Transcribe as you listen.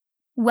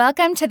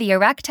Welcome to the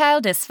Erectile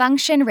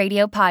Dysfunction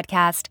Radio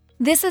Podcast.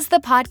 This is the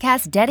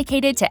podcast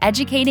dedicated to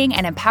educating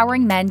and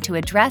empowering men to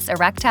address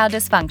erectile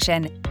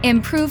dysfunction,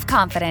 improve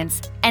confidence,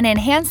 and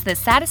enhance the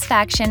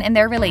satisfaction in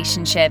their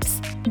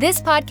relationships.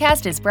 This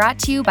podcast is brought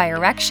to you by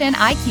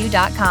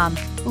ErectionIQ.com.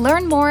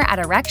 Learn more at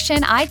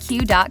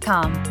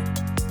ErectionIQ.com.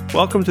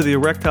 Welcome to the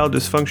Erectile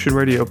Dysfunction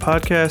Radio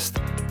Podcast.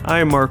 I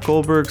am Mark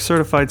Goldberg,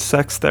 certified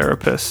sex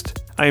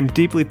therapist. I am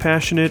deeply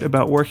passionate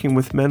about working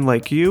with men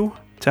like you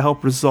to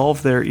help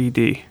resolve their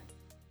ED.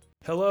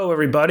 Hello,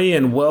 everybody,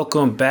 and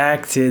welcome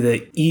back to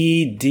the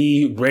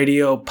ED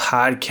Radio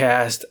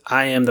Podcast.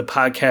 I am the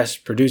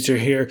podcast producer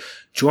here,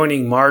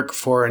 joining Mark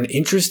for an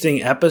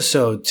interesting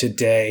episode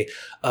today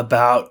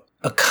about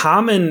a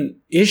common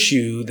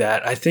issue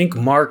that I think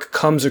Mark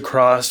comes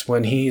across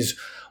when he's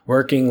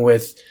working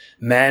with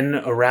men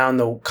around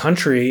the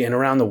country and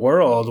around the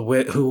world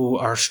who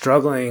are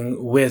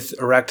struggling with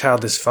erectile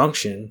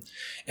dysfunction.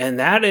 And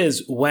that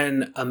is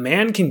when a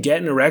man can get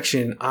an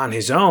erection on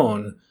his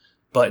own,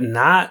 but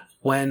not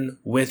when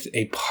with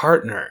a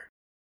partner.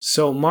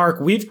 So, Mark,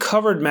 we've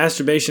covered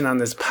masturbation on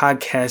this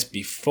podcast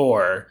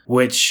before,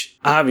 which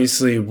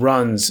obviously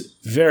runs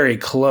very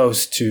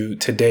close to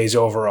today's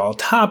overall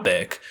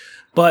topic.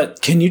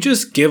 But can you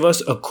just give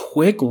us a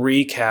quick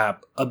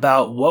recap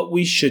about what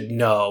we should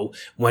know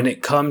when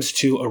it comes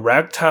to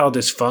erectile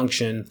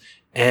dysfunction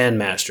and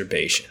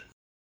masturbation?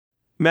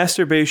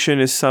 Masturbation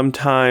is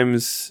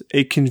sometimes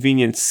a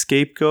convenient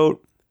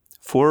scapegoat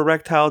for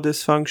erectile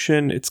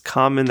dysfunction. It's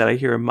common that I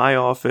hear in my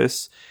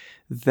office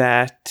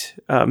that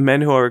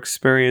men who are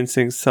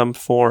experiencing some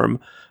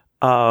form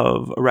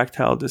of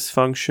erectile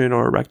dysfunction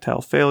or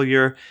erectile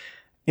failure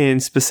in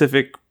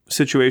specific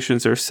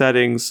situations or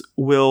settings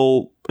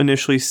will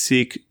initially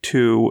seek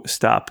to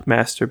stop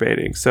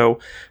masturbating. So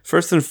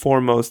first and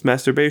foremost,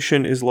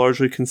 masturbation is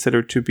largely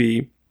considered to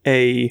be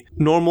a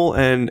normal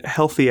and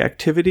healthy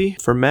activity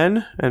for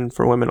men and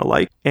for women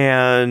alike.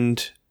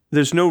 And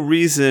there's no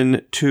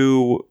reason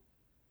to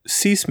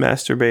cease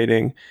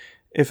masturbating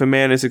if a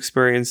man is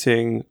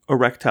experiencing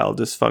erectile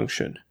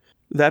dysfunction.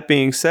 That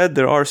being said,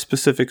 there are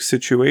specific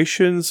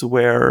situations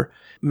where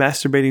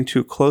masturbating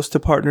too close to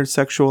partnered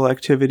sexual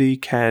activity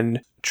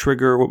can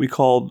trigger what we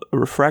call a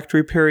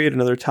refractory period,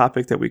 another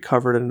topic that we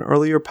covered in an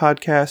earlier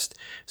podcast.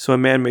 So a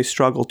man may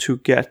struggle to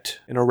get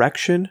an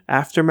erection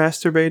after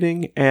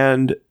masturbating,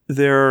 and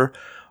there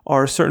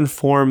are certain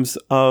forms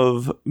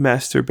of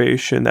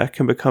masturbation that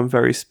can become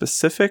very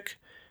specific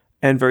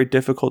and very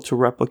difficult to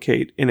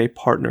replicate in a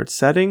partnered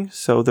setting.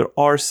 So there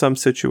are some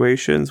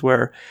situations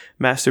where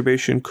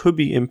masturbation could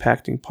be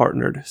impacting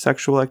partnered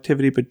sexual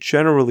activity, but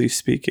generally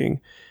speaking,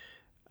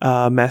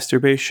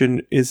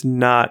 masturbation is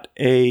not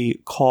a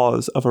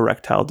cause of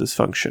erectile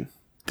dysfunction.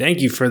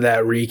 Thank you for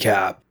that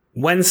recap.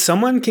 When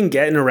someone can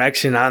get an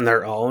erection on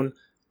their own,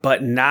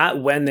 but not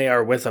when they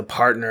are with a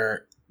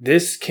partner,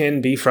 this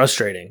can be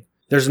frustrating.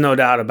 There's no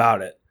doubt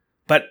about it.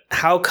 But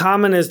how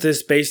common is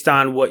this based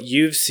on what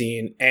you've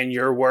seen and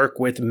your work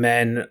with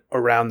men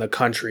around the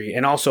country?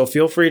 And also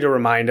feel free to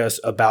remind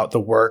us about the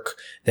work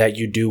that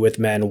you do with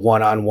men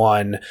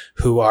one-on-one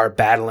who are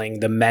battling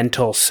the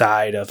mental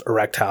side of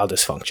erectile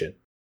dysfunction.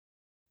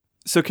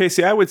 So,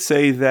 Casey, I would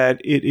say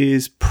that it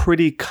is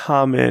pretty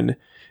common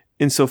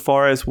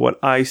insofar as what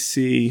I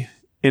see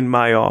in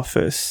my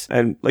office.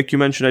 And like you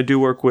mentioned, I do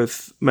work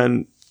with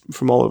men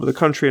from all over the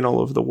country and all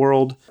over the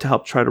world to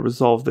help try to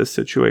resolve this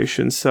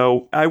situation.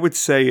 So I would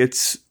say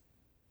it's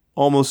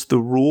almost the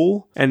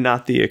rule and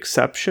not the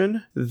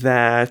exception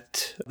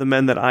that the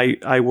men that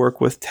I work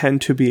with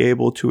tend to be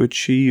able to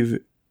achieve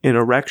an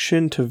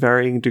erection to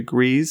varying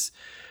degrees,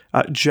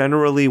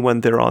 generally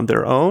when they're on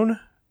their own,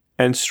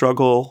 and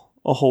struggle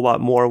a whole lot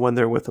more when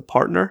they're with a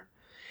partner.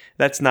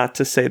 That's not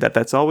to say that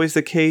that's always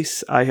the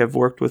case. I have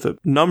worked with a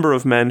number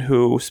of men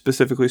who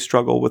specifically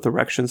struggle with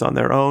erections on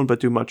their own, but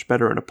do much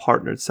better in a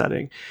partnered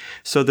setting.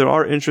 So there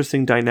are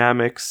interesting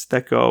dynamics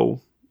that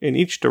go in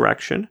each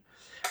direction.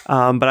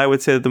 But I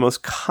would say that the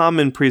most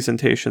common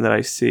presentation that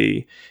I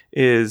see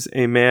is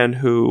a man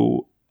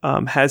who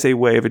has a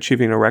way of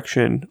achieving an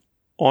erection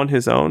on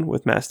his own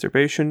with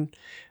masturbation,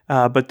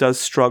 but does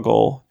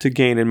struggle to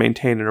gain and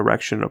maintain an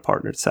erection in a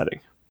partnered setting.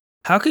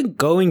 How can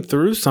going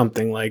through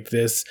something like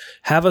this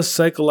have a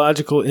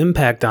psychological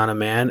impact on a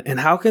man,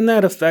 and how can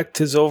that affect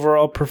his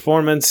overall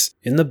performance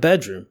in the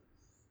bedroom?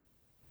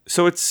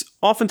 So it's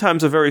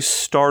oftentimes a very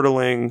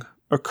startling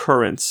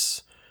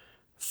occurrence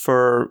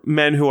for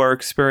men who are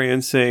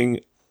experiencing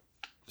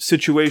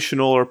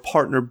situational or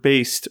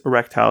partner-based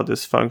erectile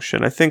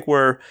dysfunction. I think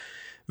we're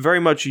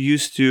very much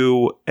used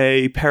to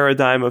a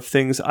paradigm of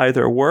things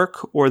either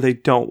work or they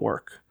don't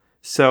work.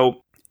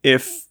 So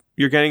if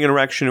you're getting an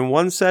erection in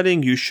one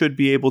setting, you should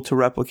be able to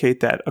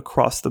replicate that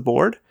across the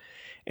board.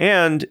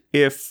 And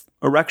if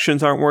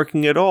erections aren't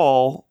working at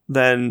all,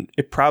 then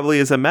it probably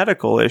is a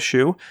medical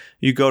issue.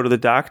 You go to the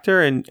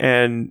doctor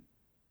and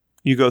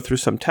you go through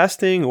some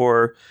testing,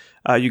 or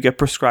you get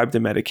prescribed a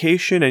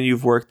medication and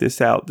you've worked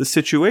this out. The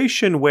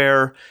situation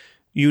where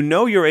you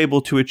know you're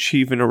able to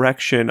achieve an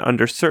erection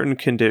under certain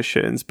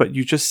conditions, but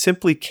you just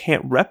simply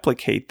can't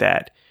replicate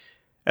that,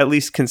 at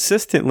least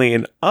consistently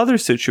in other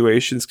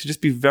situations, could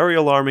just be very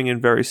alarming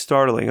and very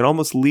startling. It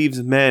almost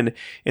leaves men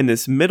in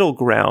this middle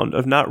ground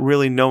of not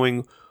really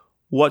knowing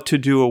what to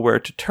do or where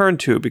to turn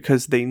to,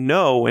 because they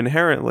know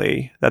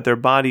inherently that their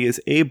body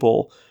is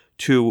able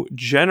to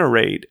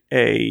generate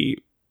a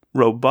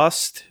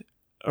robust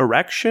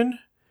erection,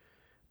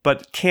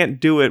 but can't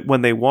do it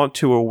when they want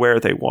to or where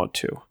they want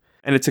to.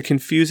 And it's a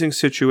confusing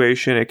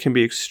situation. It can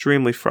be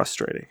extremely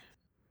frustrating.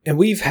 And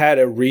we've had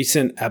a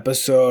recent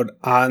episode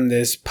on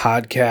this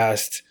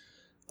podcast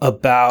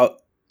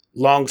about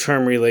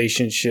long-term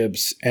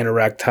relationships and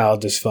erectile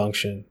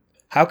dysfunction.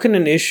 How can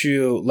an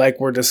issue like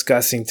we're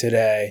discussing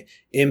today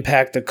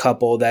impact a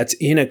couple that's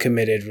in a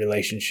committed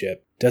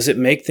relationship? Does it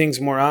make things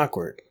more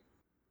awkward?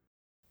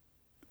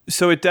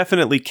 So it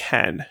definitely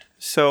can.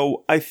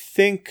 So I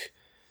think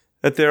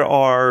that there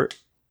are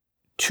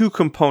two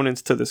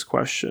components to this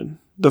question.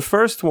 The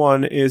first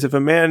one is if a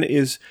man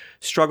is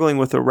struggling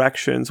with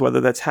erections,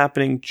 whether that's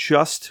happening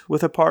just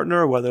with a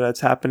partner, or whether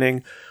that's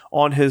happening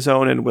on his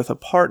own and with a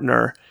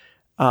partner,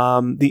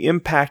 the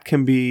impact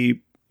can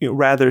be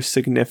rather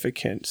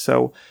significant.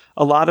 So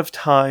a lot of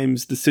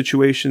times the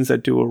situations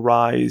that do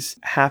arise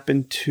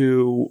happen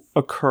to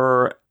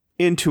occur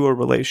into a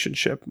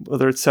relationship,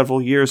 whether it's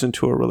several years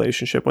into a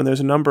relationship, when there's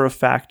a number of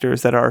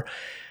factors that are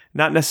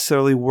not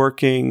necessarily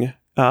working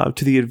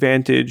to the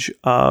advantage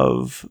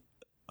of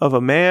a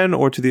man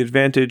or to the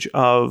advantage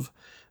of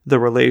the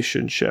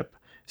relationship.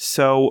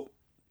 So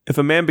if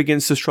a man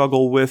begins to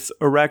struggle with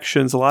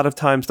erections, a lot of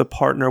times the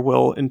partner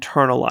will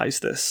internalize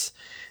this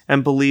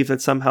and believe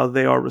that somehow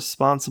they are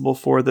responsible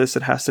for this.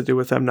 It has to do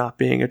with them not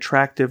being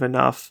attractive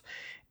enough.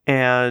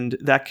 And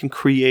that can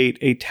create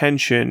a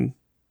tension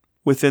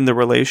within the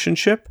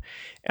relationship,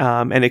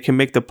 and it can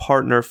make the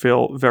partner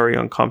feel very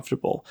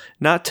uncomfortable.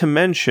 Not to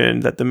mention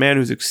that the man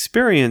who's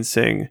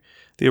experiencing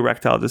the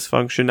erectile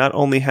dysfunction not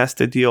only has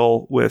to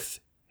deal with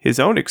his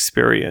own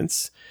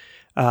experience,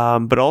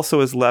 but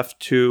also is left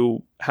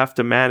to have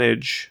to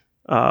manage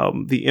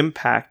the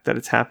impact that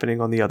it's happening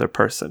on the other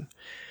person.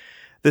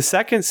 The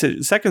second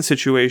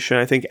situation,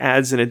 I think,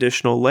 adds an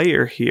additional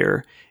layer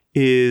here,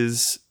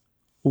 is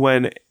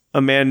when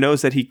a man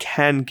knows that he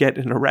can get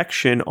an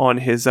erection on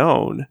his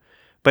own,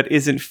 but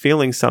isn't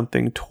feeling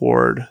something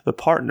toward the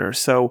partner.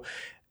 So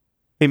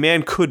a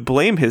man could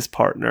blame his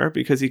partner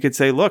because he could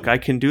say, look, I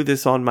can do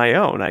this on my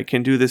own. I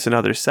can do this in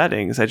other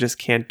settings. I just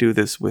can't do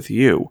this with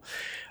you,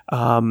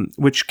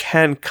 which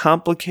can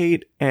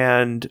complicate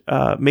and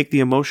make the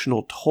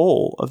emotional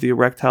toll of the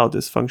erectile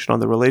dysfunction on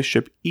the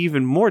relationship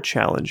even more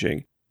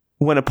challenging.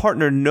 When a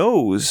partner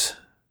knows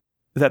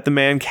that the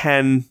man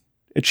can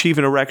achieve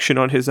an erection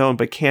on his own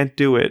but can't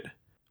do it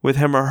with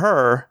him or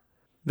her,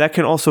 that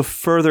can also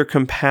further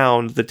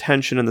compound the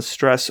tension and the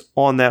stress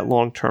on that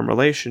long-term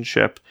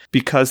relationship,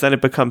 because then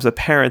it becomes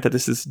apparent that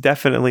this is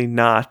definitely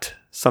not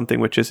something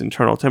which is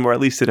internal to him, or at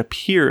least it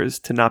appears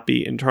to not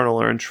be internal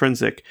or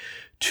intrinsic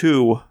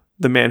to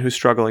the man who's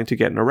struggling to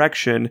get an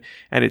erection,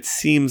 and it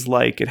seems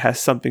like it has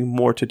something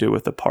more to do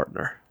with the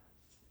partner.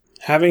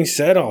 Having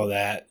said all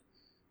that,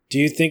 do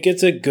you think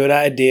it's a good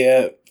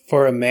idea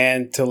for a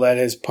man to let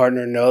his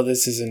partner know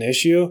this is an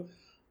issue,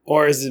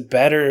 or is it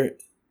better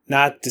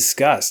not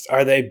discussed?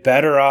 Are they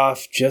better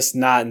off just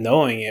not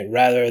knowing it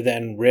rather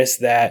than risk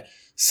that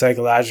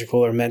psychological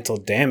or mental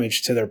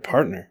damage to their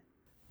partner?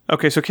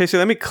 Okay, so Casey,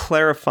 let me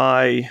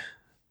clarify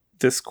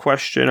this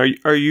question.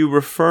 Are you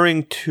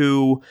referring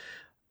to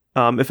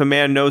if a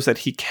man knows that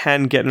he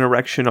can get an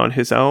erection on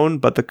his own,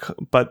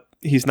 but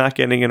he's not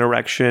getting an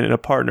erection in a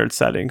partnered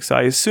setting? So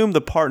I assume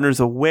the partner's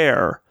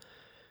aware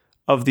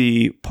of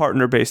the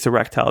partner-based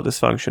erectile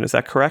dysfunction. Is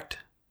that correct?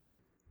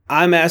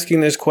 I'm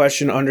asking this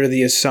question under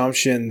the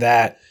assumption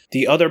that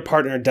the other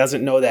partner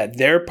doesn't know that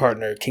their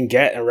partner can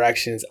get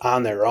erections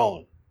on their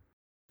own.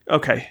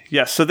 Okay,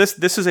 yes. So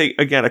this is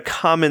a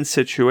common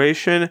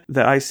situation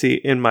that I see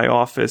in my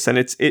office, and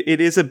it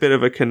is a bit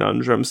of a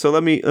conundrum. So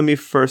let me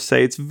first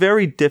say it's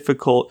very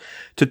difficult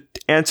to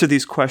answer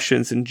these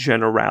questions in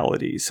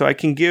generality. So I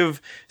can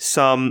give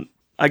some,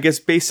 I guess,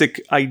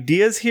 basic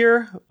ideas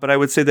here, but I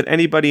would say that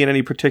anybody in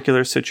any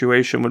particular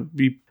situation would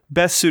be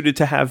best suited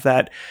to have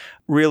that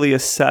really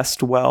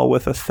assessed well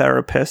with a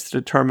therapist to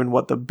determine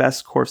what the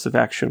best course of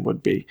action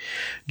would be.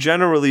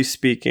 Generally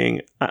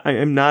speaking, I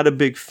am not a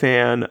big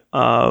fan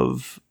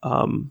of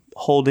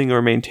holding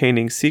or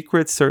maintaining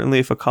secrets. Certainly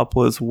if a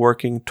couple is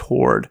working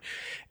toward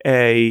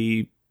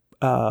an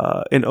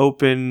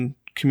open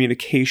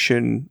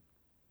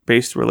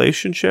communication-based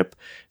relationship,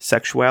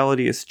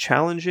 sexuality is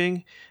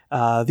challenging.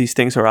 These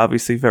things are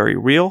obviously very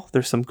real.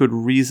 There's some good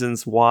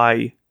reasons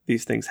why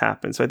these things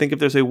happen. So I think if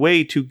there's a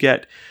way to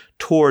get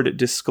toward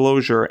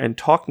disclosure and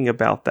talking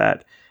about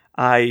that,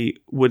 I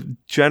would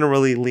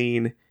generally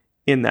lean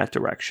in that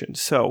direction.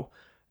 So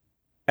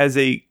as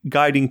a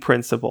guiding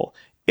principle,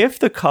 if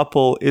the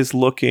couple is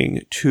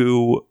looking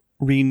to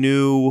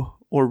renew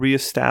or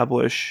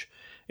reestablish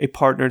a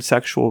partnered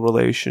sexual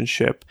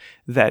relationship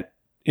that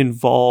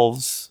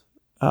involves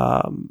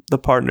the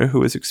partner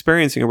who is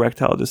experiencing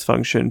erectile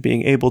dysfunction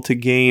being able to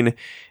gain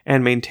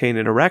and maintain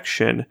an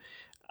erection,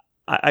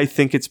 I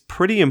think it's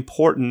pretty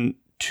important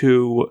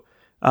to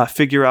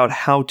figure out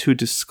how to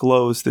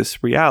disclose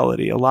this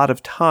reality. A lot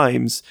of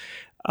times,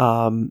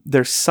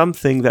 there's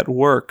something that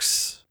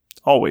works.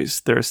 Always,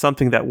 there's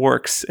something that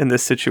works in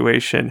this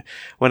situation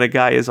when a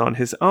guy is on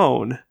his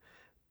own,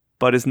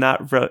 but is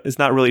not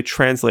really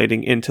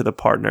translating into the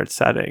partnered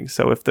setting.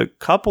 So if the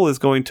couple is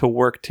going to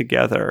work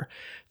together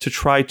to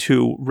try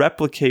to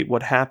replicate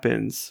what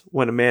happens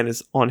when a man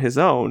is on his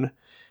own,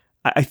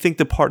 I think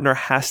the partner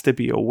has to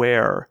be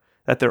aware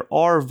that there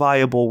are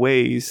viable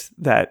ways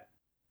that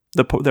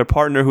their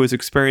partner who is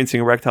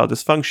experiencing erectile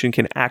dysfunction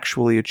can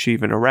actually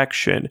achieve an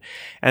erection,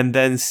 and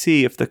then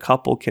see if the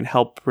couple can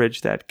help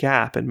bridge that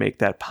gap and make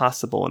that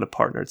possible in a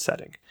partnered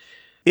setting.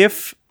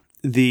 If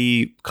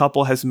the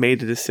couple has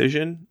made a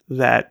decision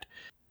that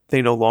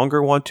they no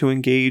longer want to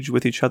engage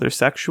with each other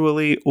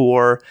sexually,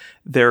 or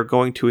they're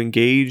going to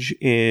engage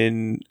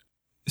in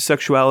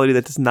sexuality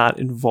that does not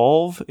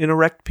involve an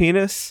erect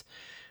penis,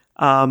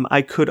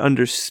 I could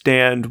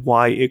understand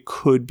why it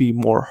could be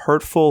more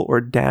hurtful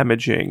or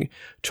damaging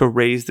to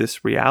raise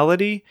this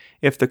reality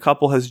if the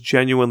couple has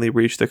genuinely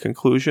reached the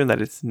conclusion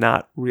that it's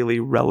not really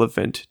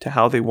relevant to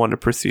how they want to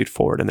proceed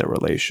forward in their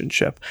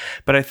relationship.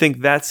 But I think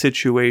that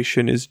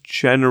situation is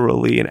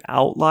generally an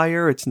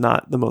outlier. It's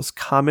not the most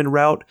common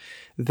route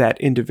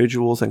that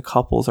individuals and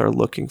couples are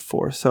looking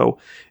for. So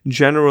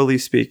generally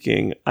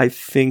speaking, I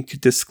think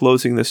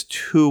disclosing this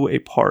to a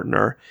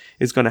partner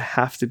is going to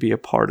have to be a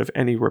part of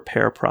any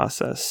repair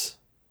process.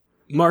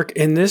 Mark,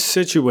 in this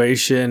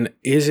situation,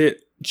 is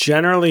it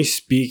generally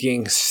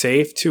speaking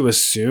safe to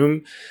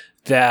assume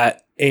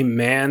that a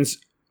man's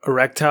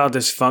erectile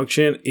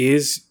dysfunction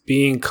is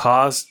being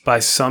caused by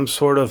some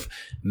sort of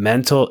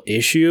mental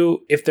issue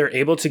if they're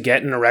able to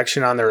get an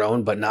erection on their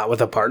own but not with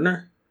a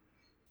partner?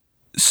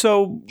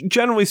 So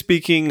generally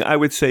speaking, I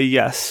would say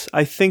yes.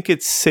 I think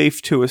it's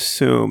safe to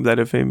assume that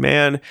if a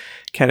man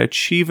can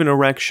achieve an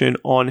erection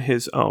on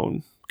his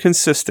own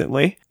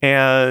consistently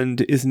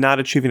and is not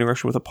achieving an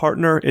erection with a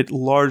partner, it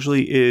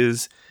largely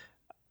is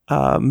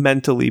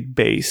mentally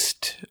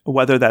based,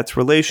 whether that's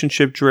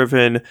relationship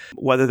driven,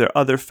 whether there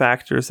are other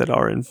factors that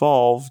are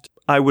involved.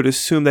 I would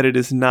assume that it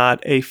is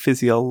not a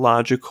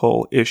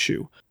physiological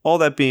issue. All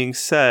that being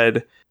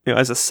said,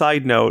 as a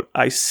side note,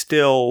 I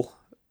still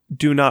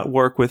do not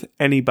work with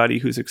anybody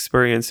who's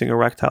experiencing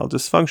erectile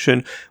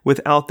dysfunction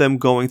without them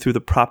going through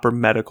the proper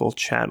medical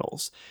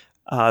channels.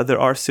 There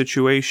are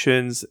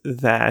situations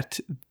that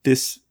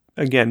this,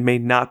 again, may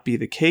not be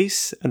the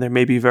case, and there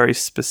may be very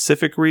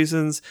specific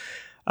reasons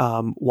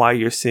why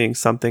you're seeing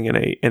something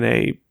in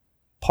a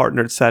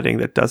partnered setting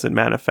that doesn't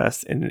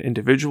manifest in an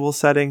individual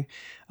setting.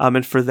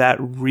 And for that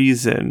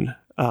reason,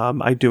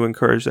 I do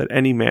encourage that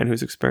any man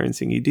who's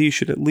experiencing ED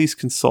should at least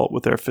consult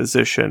with their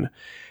physician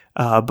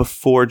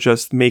before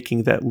just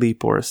making that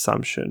leap or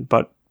assumption.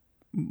 But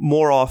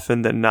more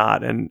often than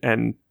not,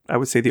 and I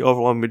would say the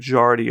overwhelming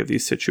majority of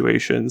these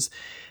situations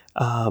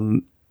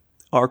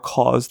are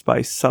caused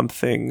by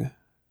something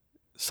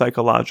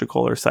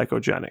psychological or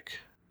psychogenic.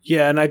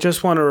 Yeah, and I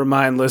just want to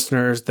remind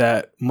listeners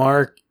that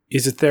Mark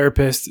is a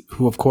therapist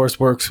who, of course,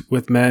 works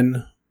with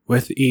men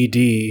with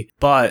ED,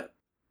 but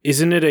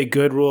isn't it a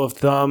good rule of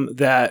thumb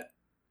that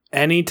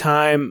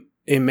anytime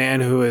a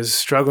man who is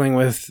struggling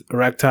with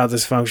erectile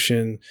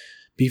dysfunction,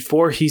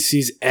 before he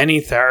sees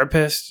any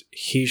therapist,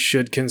 he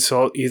should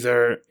consult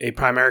either a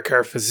primary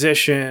care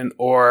physician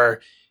or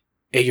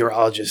a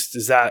urologist?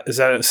 Is that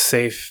a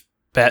safe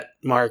bet,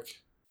 Mark?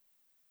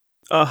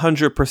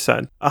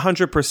 100%.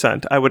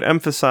 100%. I would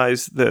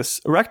emphasize this.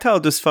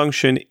 Erectile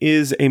dysfunction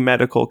is a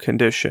medical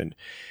condition.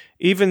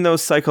 Even though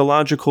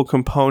psychological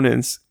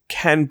components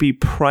can be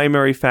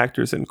primary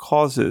factors and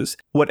causes,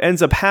 what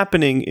ends up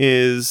happening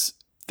is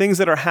things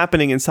that are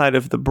happening inside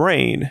of the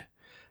brain,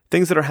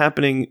 things that are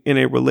happening in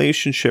a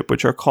relationship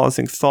which are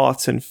causing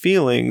thoughts and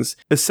feelings,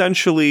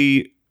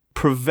 essentially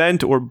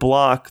prevent or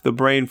block the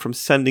brain from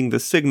sending the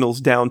signals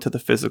down to the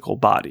physical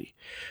body.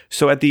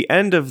 So at the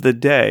end of the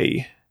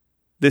day,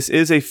 this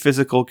is a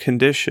physical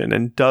condition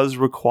and does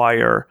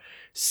require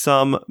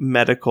some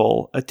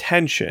medical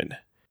attention.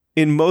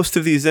 In most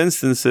of these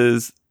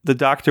instances, the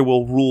doctor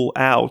will rule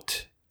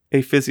out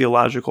a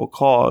physiological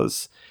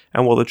cause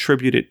and will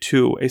attribute it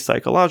to a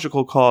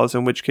psychological cause,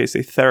 in which case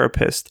a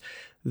therapist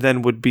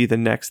then would be the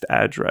next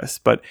address.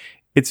 But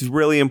it's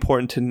really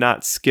important to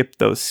not skip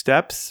those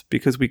steps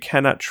because we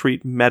cannot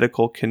treat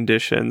medical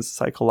conditions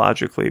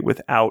psychologically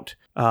without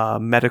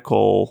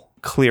medical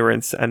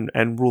clearance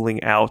and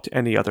ruling out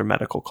any other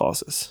medical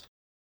causes.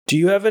 Do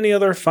you have any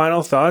other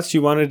final thoughts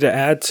you wanted to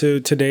add to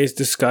today's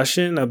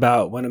discussion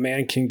about when a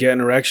man can get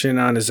an erection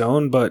on his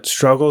own but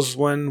struggles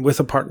when with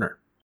a partner?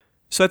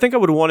 So I think I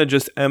would want to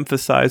just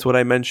emphasize what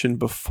I mentioned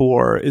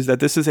before, is that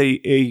this is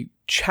a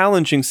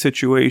challenging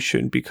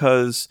situation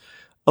because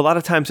a lot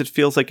of times it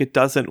feels like it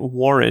doesn't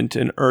warrant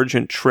an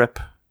urgent trip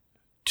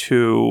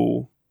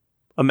to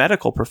a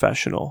medical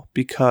professional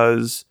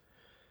because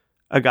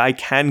a guy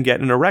can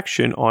get an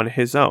erection on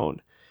his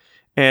own.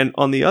 And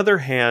on the other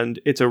hand,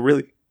 it's a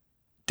really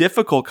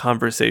difficult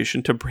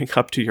conversation to bring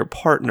up to your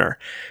partner.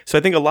 So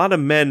I think a lot of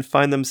men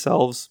find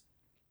themselves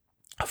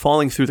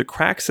falling through the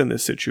cracks in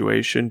this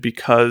situation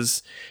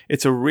because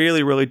it's a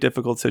really, really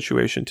difficult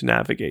situation to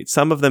navigate.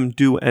 Some of them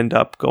do end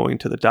up going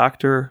to the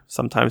doctor,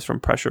 sometimes from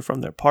pressure from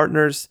their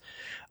partners.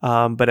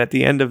 But at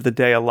the end of the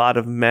day, a lot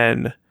of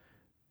men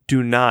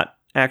do not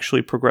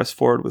actually progress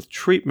forward with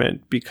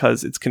treatment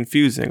because it's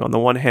confusing. On the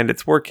one hand,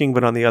 it's working,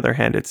 but on the other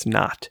hand, it's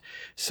not.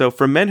 So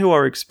for men who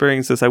are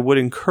experiencing this, I would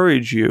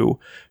encourage you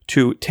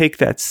to take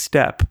that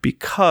step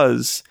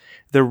because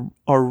there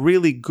are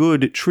really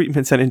good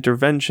treatments and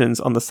interventions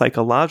on the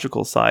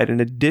psychological side, in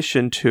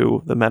addition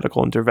to the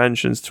medical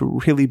interventions, to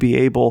really be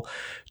able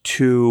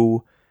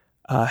to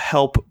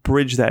help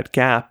bridge that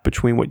gap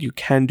between what you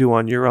can do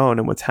on your own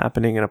and what's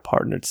happening in a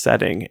partnered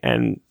setting,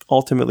 and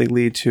ultimately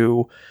lead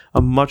to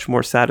a much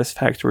more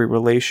satisfactory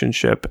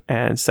relationship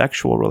and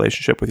sexual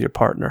relationship with your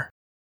partner.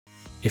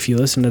 If you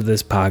listen to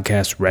this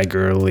podcast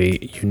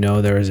regularly, you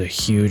know there is a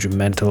huge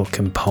mental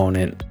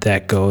component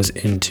that goes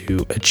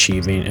into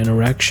achieving an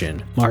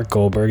erection. Mark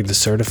Goldberg, the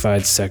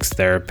certified sex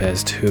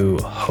therapist who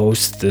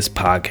hosts this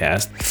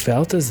podcast,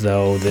 felt as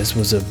though this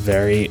was a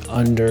very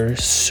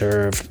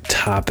underserved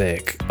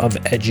topic of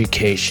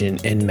education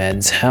in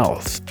men's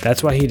health.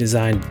 That's why he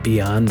designed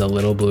Beyond the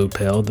Little Blue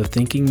Pill, the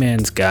thinking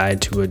man's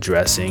guide to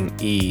addressing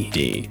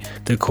ED.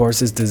 The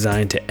course is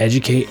designed to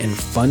educate and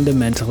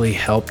fundamentally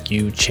help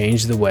you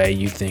change the way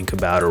you think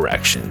about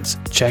erections.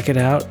 Check it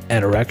out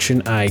at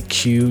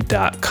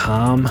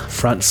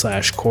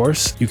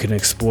erectioniq.com/course. You can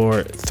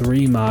explore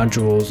 3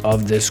 modules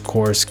of this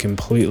course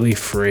completely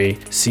free.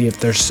 See if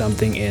there's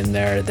something in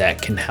there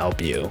that can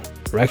help you.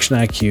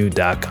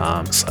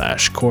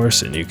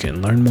 erectioniq.com/course, and you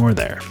can learn more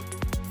there.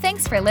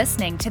 Thanks for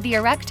listening to the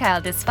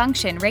Erectile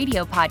Dysfunction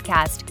Radio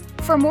Podcast.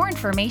 For more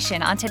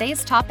information on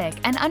today's topic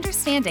and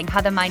understanding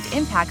how the mind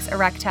impacts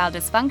erectile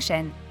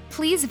dysfunction,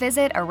 please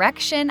visit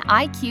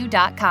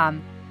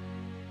erectioniq.com.